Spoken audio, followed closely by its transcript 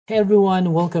Hey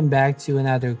everyone, welcome back to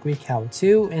another quick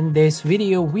how-to. In this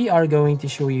video, we are going to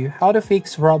show you how to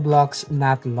fix Roblox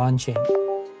not launching.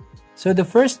 So the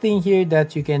first thing here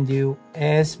that you can do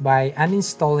is by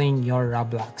uninstalling your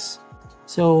Roblox.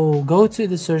 So go to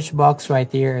the search box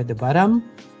right here at the bottom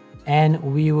and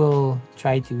we will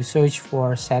try to search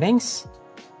for settings.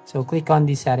 So click on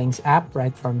the settings app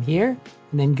right from here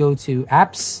and then go to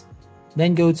apps,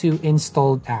 then go to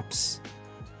installed apps.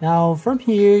 Now from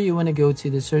here, you want to go to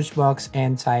the search box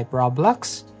and type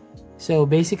Roblox. So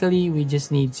basically, we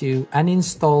just need to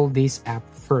uninstall this app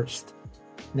first.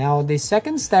 Now the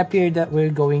second step here that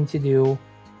we're going to do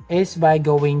is by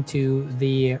going to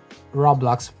the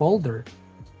Roblox folder.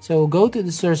 So go to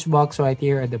the search box right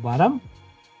here at the bottom.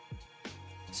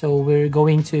 So we're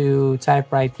going to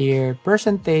type right here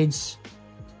percentage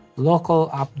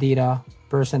local app data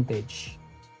percentage.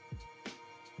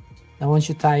 Now once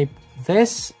you type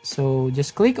this, so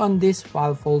just click on this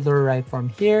file folder right from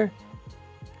here,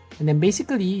 and then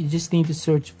basically you just need to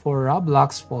search for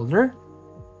Roblox folder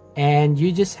and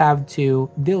you just have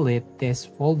to delete this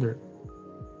folder.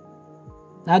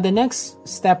 Now the next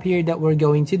step here that we're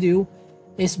going to do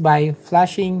is by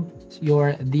flashing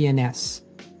your DNS.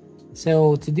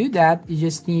 So to do that, you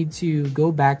just need to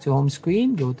go back to home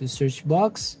screen, go to search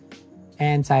box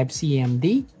and type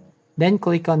CMD, then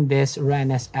click on this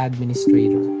run as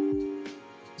administrator.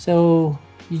 So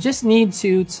you just need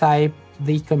to type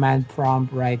the command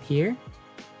prompt right here.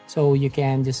 So you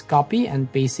can just copy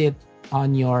and paste it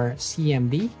on your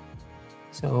CMD.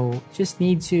 So just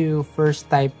need to first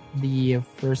type the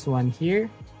first one here.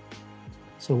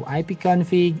 So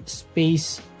ipconfig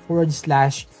space /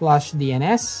 flush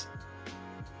DNS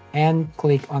and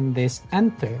click on this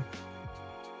enter.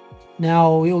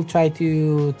 Now we will try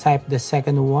to type the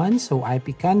second one. So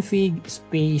ipconfig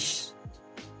space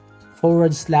 /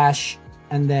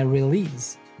 and then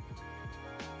release,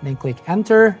 then click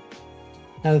enter.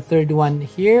 Now the third one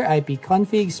here,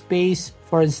 ipconfig space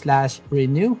 /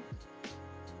 renew,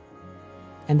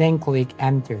 and then click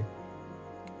enter.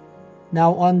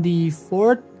 Now on the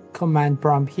fourth command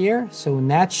prompt here, so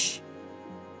netsh,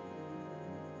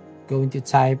 going to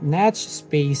type netsh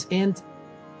space int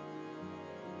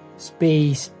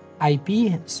space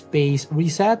IP space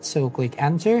reset, so click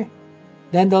enter.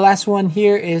 Then the last one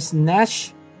here is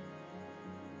netsh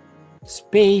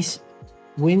space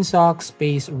winsock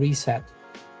space reset.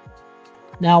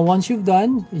 Now once you've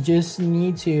done, you just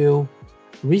need to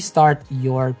restart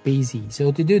your PC.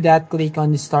 So to do that, click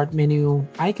on the start menu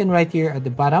icon right here at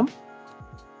the bottom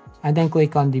and then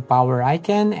click on the power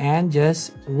icon and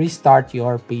just restart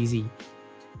your PC.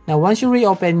 Now once you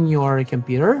reopen your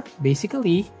computer,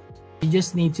 basically you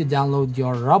just need to download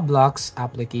your Roblox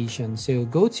application. So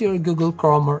go to your Google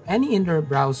Chrome or any internet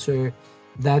browser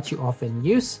that you often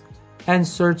use and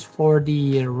search for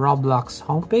the Roblox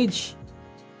homepage.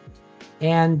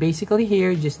 And basically here,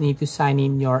 you just need to sign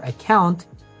in your account.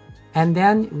 And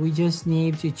then we just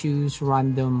need to choose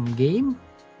random game,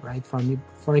 right?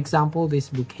 For example, this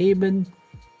Brookhaven.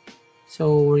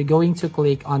 So we're going to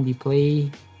click on the play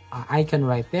icon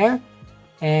right there.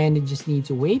 And you just need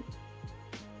to wait.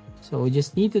 So we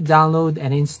just need to download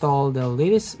and install the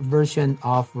latest version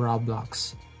of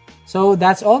Roblox. So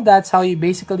that's all. That's how you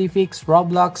basically fix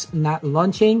Roblox not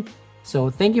launching. So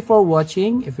thank you for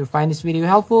watching. If you find this video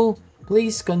helpful,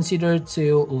 please consider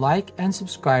to like and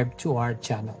subscribe to our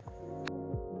channel.